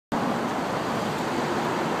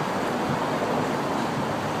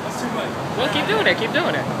Well, keep doing it. Keep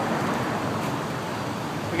doing it.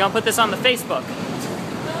 We're gonna put this on the Facebook.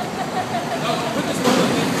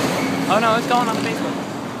 Oh no, it's going on the Facebook.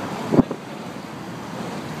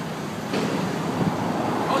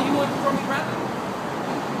 Oh, you want to throw me rapping?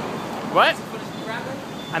 What?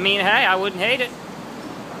 Rapping? I mean, hey, I wouldn't hate it.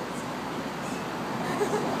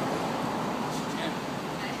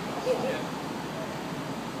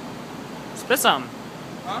 Spit something.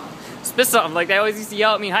 Huh? Spit something like they always used to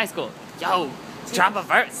yell at me in high school. Yo, drop a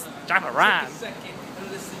verse, drop a rhyme. Take a second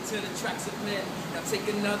and listen to the tracks again. Now take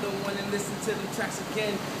another one and listen to the tracks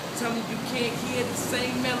again. Tell me you can't hear the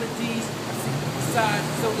same melodies. Besides,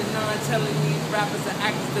 so the non telling these rappers and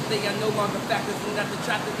actors that they are no longer factors and not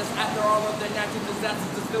detractors. That's after all of their natural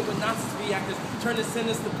disasters is filled with nonsense reactors. Turning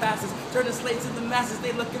sinners to pastors, turning slaves to the masses.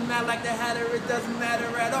 They looking mad like the hatter, it doesn't matter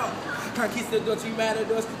at all. Conquistadors, you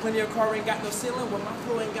matadors, plenty of car ain't got no ceiling, well my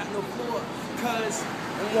floor ain't got no floor. Cause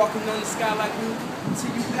I'm walking on the sky like you. To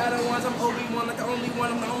you Padawans, I'm Obi-Wan, like the only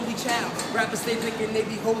one, I'm the only child. Rappers stay thinking they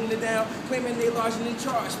be holding it down, claiming they large and in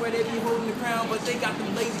charge, where they be holding the crown, but they got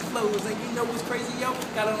them lazy flows. And you know what's crazy, yo?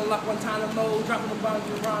 Got it on lock one time to mode, dropping the bombs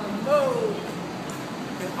around the mode.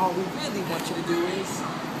 And all we really want you to do is